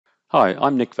Hi,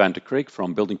 I'm Nick van der Creek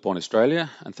from Building Point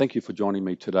Australia, and thank you for joining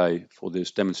me today for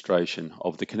this demonstration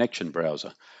of the connection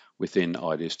browser within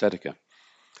IDEA StatiCa.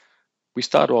 We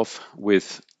start off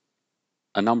with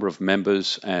a number of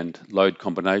members and load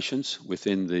combinations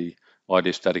within the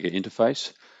IDEA StatiCa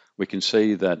interface. We can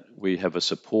see that we have a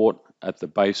support at the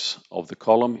base of the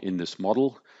column in this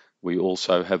model. We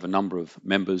also have a number of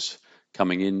members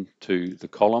coming into the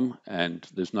column, and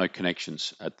there's no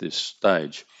connections at this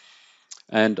stage.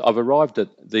 And I've arrived at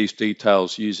these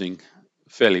details using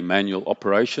fairly manual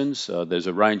operations. There's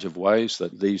a range of ways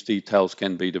that these details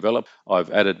can be developed.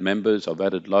 I've added members, I've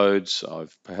added loads,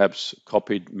 I've perhaps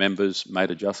copied members,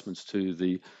 made adjustments to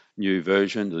the new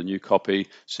version, the new copy,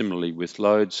 similarly with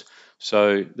loads.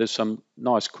 So there's some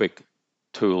nice quick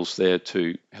tools there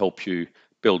to help you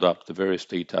build up the various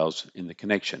details in the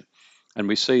connection. And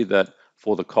we see that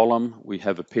for the column, we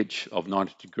have a pitch of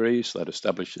 90 degrees that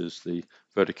establishes the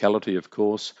verticality, of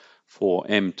course. For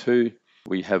M2,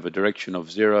 we have a direction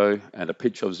of 0 and a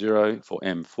pitch of 0. For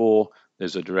M4,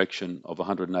 there's a direction of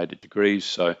 180 degrees.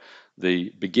 So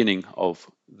the beginning of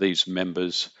these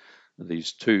members,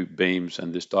 these two beams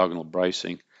and this diagonal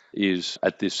bracing is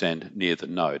at this end near the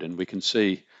node. And we can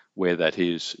see where that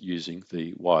is using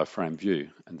the wireframe view.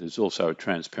 And there's also a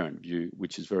transparent view,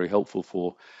 which is very helpful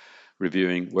for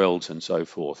reviewing welds and so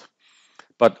forth.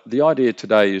 But the idea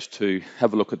today is to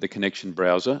have a look at the connection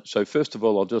browser. So first of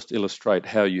all, I'll just illustrate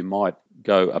how you might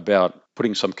go about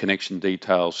putting some connection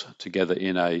details together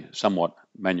in a somewhat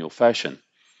manual fashion.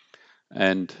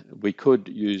 And we could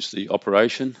use the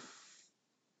operation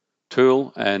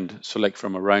tool and select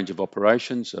from a range of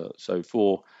operations. So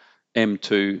for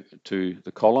M2 to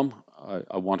the column,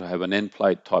 I want to have an end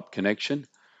plate type connection.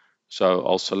 So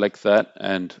I'll select that,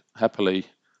 and happily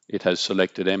it has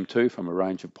selected M2 from a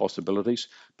range of possibilities,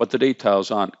 but the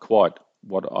details aren't quite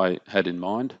what I had in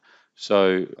mind.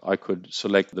 So I could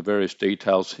select the various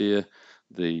details here,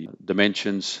 the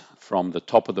dimensions from the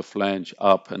top of the flange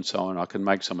up and so on. I can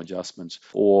make some adjustments,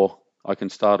 or I can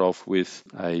start off with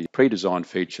a pre-designed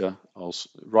feature. I'll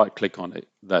right click on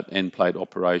that end plate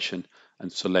operation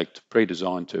and select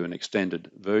pre-designed to an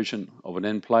extended version of an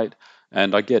end plate,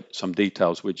 and I get some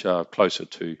details which are closer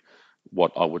to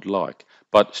what I would like,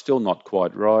 but still not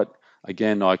quite right.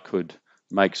 Again, I could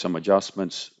make some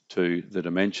adjustments to the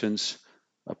dimensions,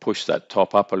 push that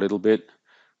top up a little bit,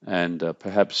 and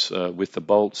perhaps with the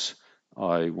bolts,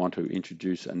 I want to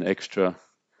introduce an extra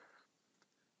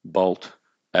bolt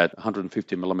at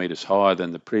 150 millimeters higher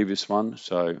than the previous one,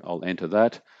 so I'll enter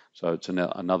that. So it's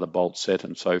another bolt set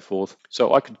and so forth.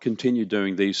 So I could continue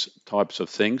doing these types of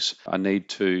things. I need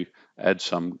to add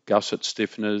some gusset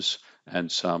stiffeners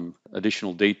and some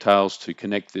additional details to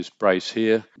connect this brace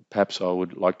here. Perhaps I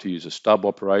would like to use a stub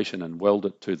operation and weld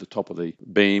it to the top of the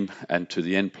beam and to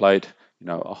the end plate,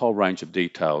 a whole range of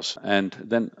details. And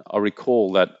then I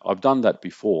recall that I've done that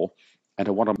before, and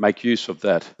I want to make use of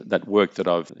that work that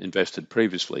I've invested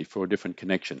previously for a different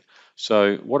connection.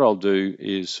 So what I'll do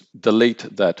is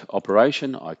delete that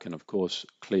operation. I can, of course,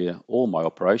 clear all my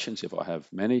operations if I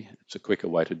have many. It's a quicker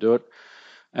way to do it.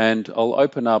 And I'll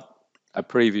open up a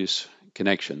previous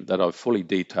connection that I've fully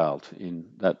detailed in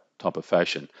that type of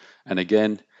fashion. And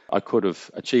again, I could have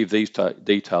achieved these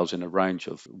details in a range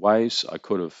of ways. I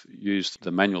could have used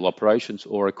the manual operations,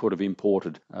 or I could have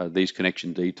imported these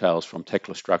connection details from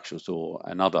Tekla Structures or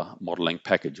another modeling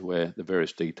package where the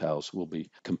various details will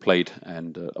be complete.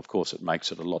 And of course, it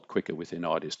makes it a lot quicker within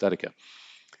IDEA StatiCa.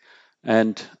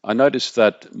 And I noticed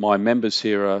that my members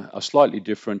here are slightly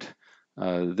different.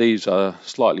 These are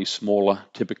slightly smaller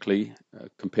typically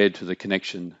compared to the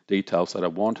connection details that I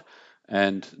want,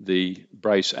 and the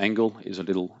brace angle is a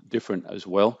little different as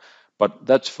well, but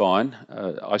that's fine.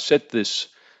 I set this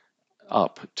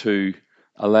up to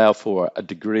allow for a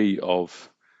degree of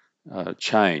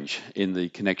change in the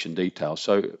connection details.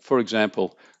 So for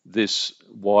example, this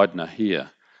widener here,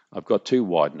 I've got two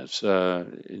wideners,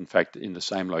 in fact, in the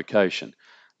same location,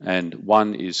 and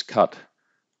one is cut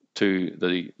to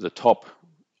the top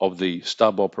of the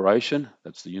stub operation.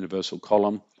 That's the universal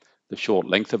column, the short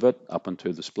length of it up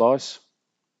into the splice.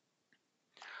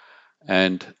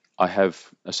 And I have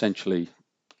essentially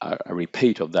a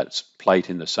repeat of that plate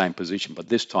in the same position, but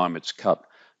this time it's cut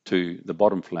to the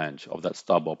bottom flange of that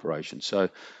stub operation. So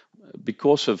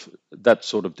because of that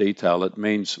sort of detail, it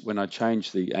means when I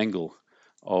change the angle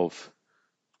of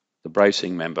the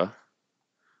bracing member,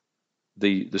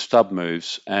 the stub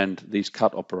moves and these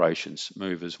cut operations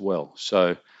move as well.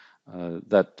 So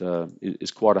that is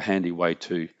quite a handy way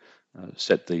to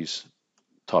set these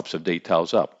types of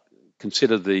details up.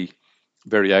 Consider the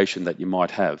variation that you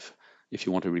might have if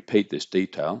you want to repeat this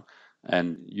detail.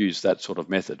 and use that sort of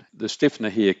method. The stiffener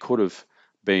here could have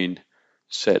been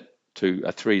set to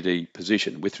a 3D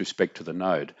position with respect to the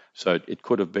node. So it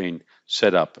could have been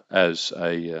set up as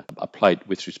a plate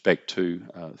with respect to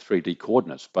 3D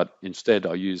coordinates, but instead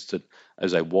I used it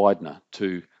as a widener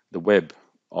to the web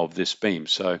of this beam.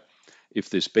 So if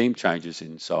this beam changes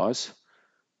in size,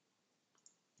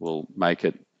 we'll make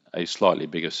it a slightly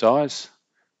bigger size,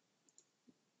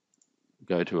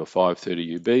 go to a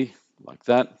 530 UB like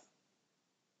that.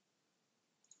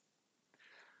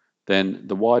 Then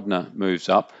the widener moves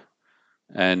up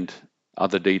and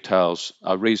other details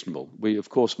are reasonable. We of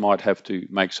course might have to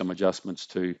make some adjustments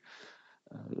to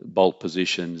bolt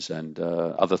positions and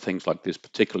other things like this,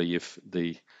 particularly if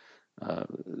the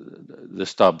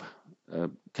stub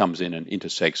comes in and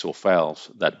intersects or fouls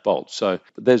that bolt. So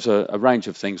there's a range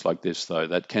of things like this, though,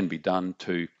 that can be done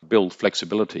to build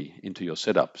flexibility into your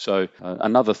setup. So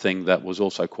another thing that was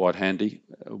also quite handy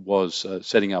was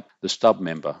setting up the stub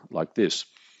member like this.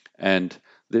 And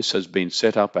this has been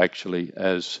set up actually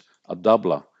as a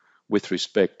doubler with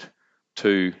respect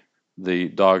to the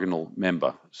diagonal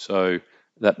member. So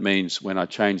that means when I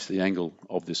change the angle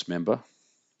of this member,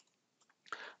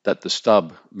 that the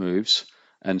stub moves,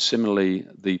 and similarly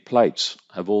the plates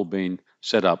have all been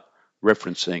set up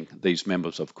referencing these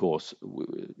members, of course,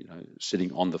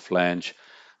 sitting on the flange,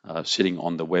 sitting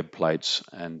on the web plates,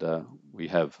 and we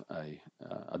have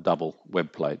a double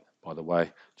web plate, by the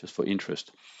way, just for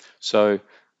interest. So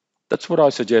that's what I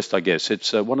suggest, I guess.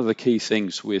 It's one of the key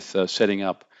things with setting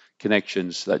up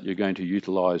connections that you're going to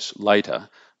utilize later,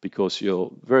 because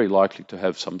you're very likely to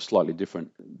have some slightly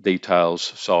different details,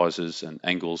 sizes and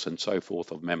angles and so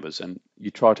forth of members, and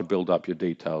you try to build up your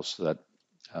details that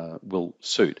will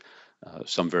suit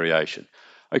some variation.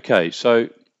 Okay, so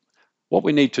what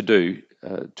we need to do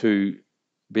to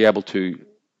be able to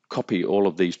copy all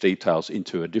of these details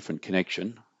into a different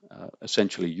connection,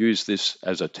 essentially use this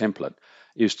as a template,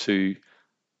 is to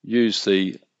use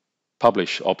the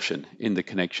publish option in the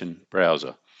connection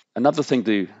browser. Another thing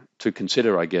to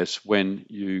consider, I guess, when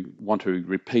you want to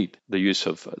repeat the use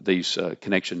of these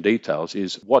connection details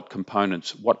is what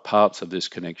components, what parts of this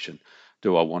connection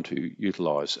do I want to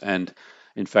utilize? And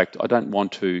in fact, I don't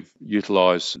want to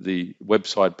utilize the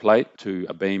webside plate to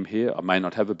a beam here. I may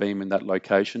not have a beam in that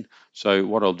location. So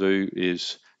what I'll do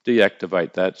is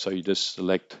deactivate that. So you just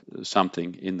select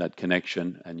something in that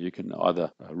connection and you can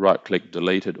either right click,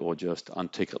 delete it, or just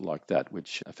untick it like that,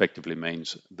 which effectively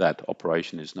means that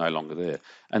operation is no longer there.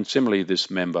 And similarly, this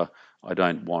member, I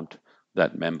don't want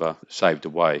that member saved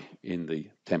away in the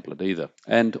template either.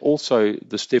 And also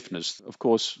the stiffeners, of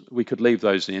course, we could leave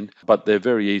those in, but they're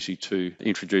very easy to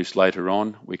introduce later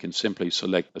on. We can simply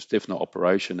select a stiffener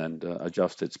operation and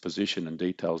adjust its position and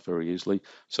details very easily.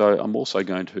 So I'm also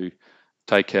going to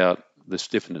take out the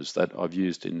stiffeners that I've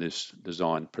used in this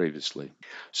design previously.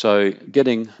 So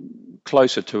getting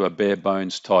closer to a bare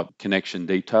bones type connection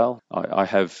detail, I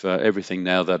have everything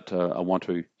now that I want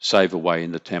to save away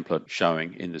in the template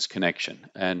showing in this connection.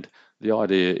 And the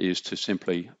idea is to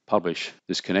simply publish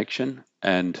this connection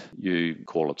and you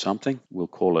call it something. We'll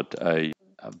call it a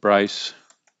brace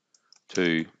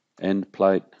to end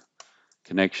plate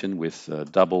connection with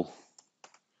double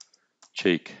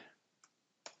cheek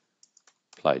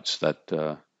plates.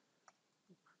 That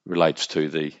relates to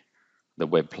the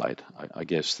web plate, I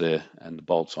guess there, and the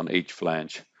bolts on each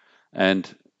flange. And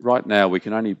right now we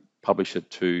can only publish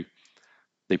it to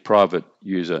the private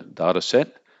user data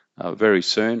set very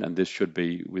soon, and this should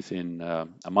be within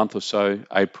a month or so.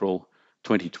 April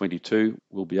 2022,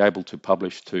 we'll be able to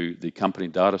publish to the company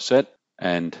data set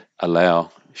and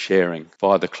allow sharing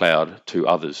via the cloud to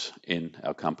others in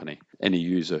our company. Any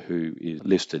user who is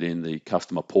listed in the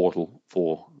customer portal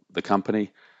for the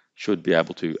company should be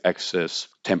able to access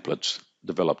templates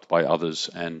developed by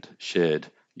others and shared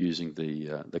using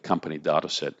the company data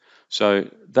set. So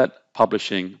that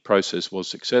publishing process was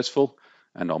successful,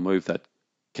 and I'll move that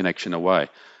connection away.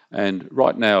 And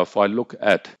right now, if I look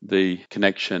at the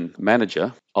connection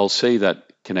manager, I'll see that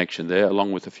connection there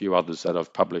along with a few others that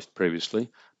I've published previously,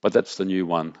 but that's the new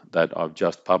one that I've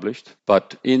just published.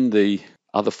 But in the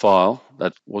other file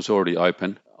that was already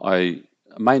open, I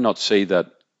may not see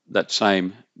that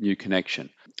same new connection.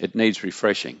 It needs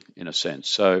refreshing in a sense.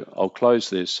 So I'll close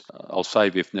this. I'll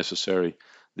save, if necessary,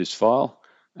 this file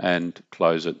and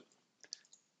close it.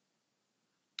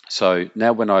 So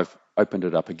now when I've opened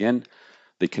it up again,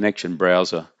 the connection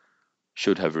browser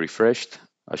should have refreshed.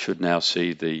 I should now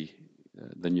see the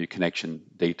new connection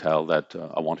detail that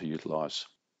I want to utilize.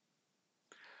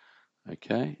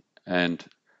 Okay, and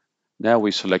now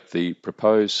we select the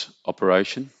propose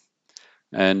operation,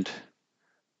 and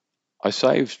I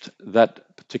saved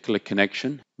that particular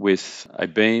connection with a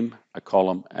beam, a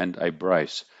column, and a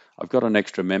brace. I've got an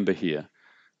extra member here,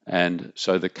 and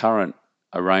so the current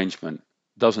arrangement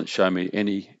doesn't show me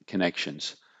any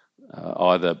connections,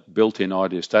 either built-in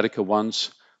IDEA StatiCa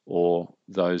ones or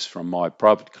those from my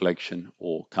private collection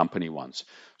or company ones.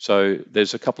 So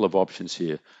there's a couple of options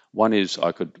here. One is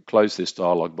I could close this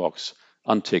dialog box,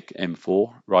 untick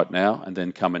M4 right now, and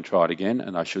then come and try it again,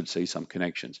 and I should see some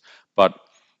connections. But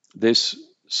this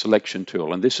selection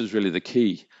tool, and this is really the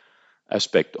key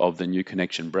aspect of the new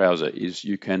connection browser, is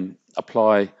you can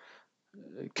apply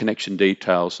connection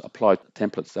details, apply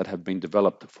templates that have been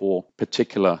developed for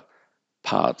particular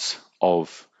parts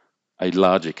of a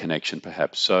larger connection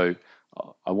perhaps. So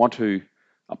I want to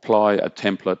apply a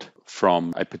template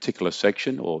from a particular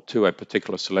section or to a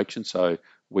particular selection. So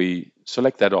we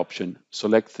select that option,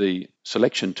 select the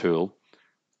selection tool,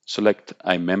 select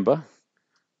a member,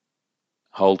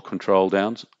 hold control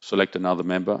down, select another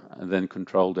member, and then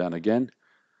control down again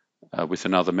with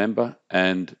another member,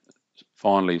 and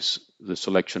finally the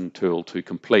selection tool to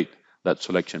complete that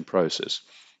selection process.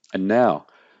 And now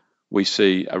we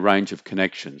see a range of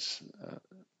connections.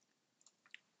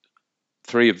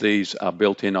 3 of these are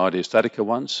built-in IDEA StatiCa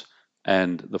ones,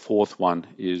 and the 4th one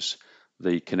is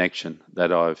the connection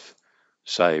that I've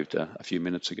saved a few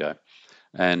minutes ago.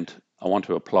 And I want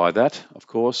to apply that, of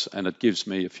course, and it gives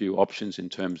me a few options in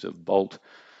terms of bolt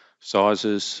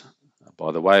sizes.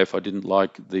 By the way, if I didn't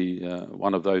like the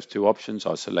one of those 2 options,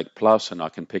 I select plus and I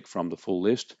can pick from the full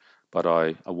list, but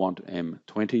I want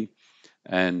M20,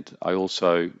 and I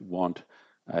also want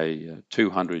a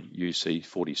 200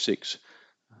 UC46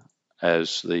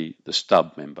 as the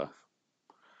stub member.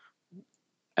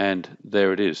 And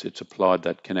there it is, it's applied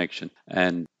that connection.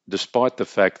 And despite the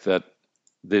fact that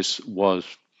this was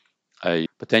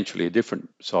potentially a different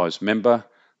size member,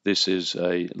 this is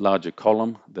a larger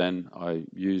column than I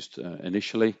used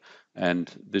initially, and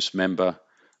this member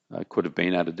could have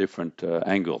been at a different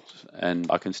angle, and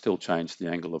I can still change the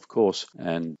angle, of course.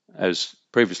 And as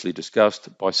previously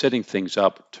discussed, by setting things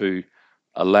up to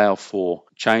allow for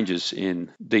changes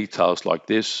in details like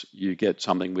this, you get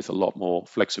something with a lot more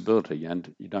flexibility,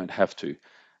 and you don't have to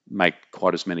make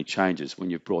quite as many changes when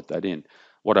you've brought that in.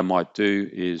 What I might do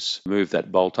is move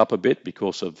that bolt up a bit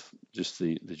because of just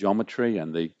the geometry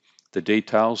and the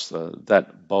details.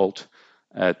 That bolt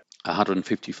at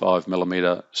 155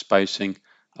 millimeter spacing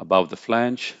above the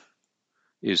flange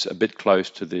is a bit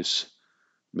close to this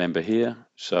member here.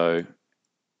 So,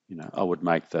 I would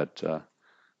make that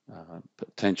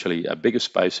potentially a bigger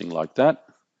spacing like that.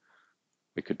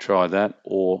 We could try that,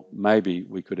 or maybe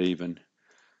we could even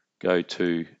go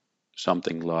to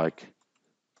something like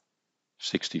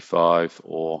 65,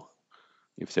 or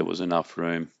if there was enough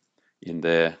room in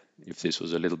there, if this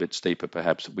was a little bit steeper,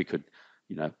 perhaps we could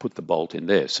put the bolt in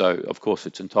there. So of course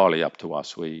it's entirely up to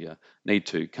us. We need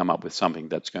to come up with something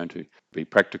that's going to be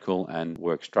practical and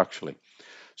work structurally.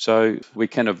 So we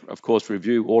can of course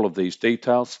review all of these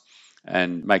details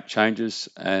and make changes,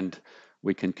 and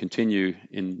we can continue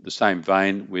in the same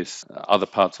vein with other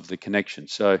parts of the connection.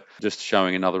 So just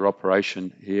showing another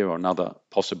operation here, or another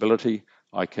possibility,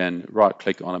 I can right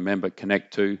click on a member,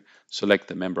 connect to, select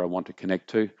the member I want to connect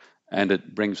to, and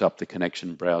it brings up the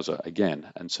connection browser again.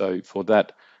 And so for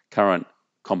that current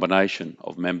combination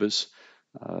of members,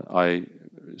 I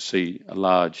see a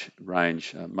large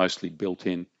range, mostly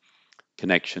built-in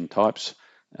connection types,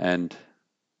 and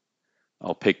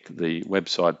I'll pick the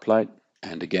website plate,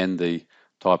 and again the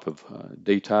type of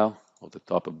detail or the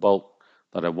type of bolt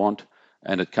that I want,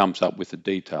 and it comes up with the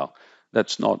detail.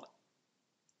 That's not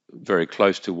very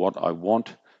close to what I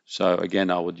want, so again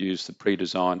I would use the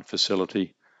pre-designed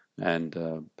facility and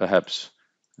perhaps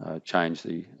change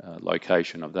the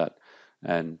location of that.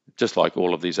 And just like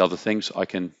all of these other things, I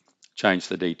can change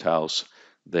the details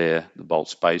there, the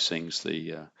bolt spacings,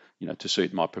 to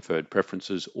suit my preferred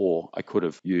preferences, or I could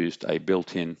have used a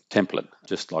built-in template,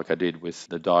 just like I did with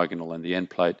the diagonal and the end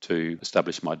plate, to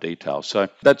establish my details. So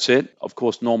that's it. Of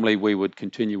course, normally we would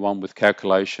continue on with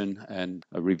calculation and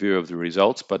a review of the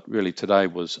results, but really today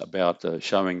was about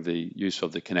showing the use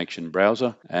of the connection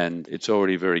browser, and it's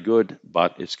already very good,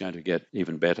 but it's going to get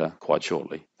even better quite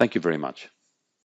shortly. Thank you very much.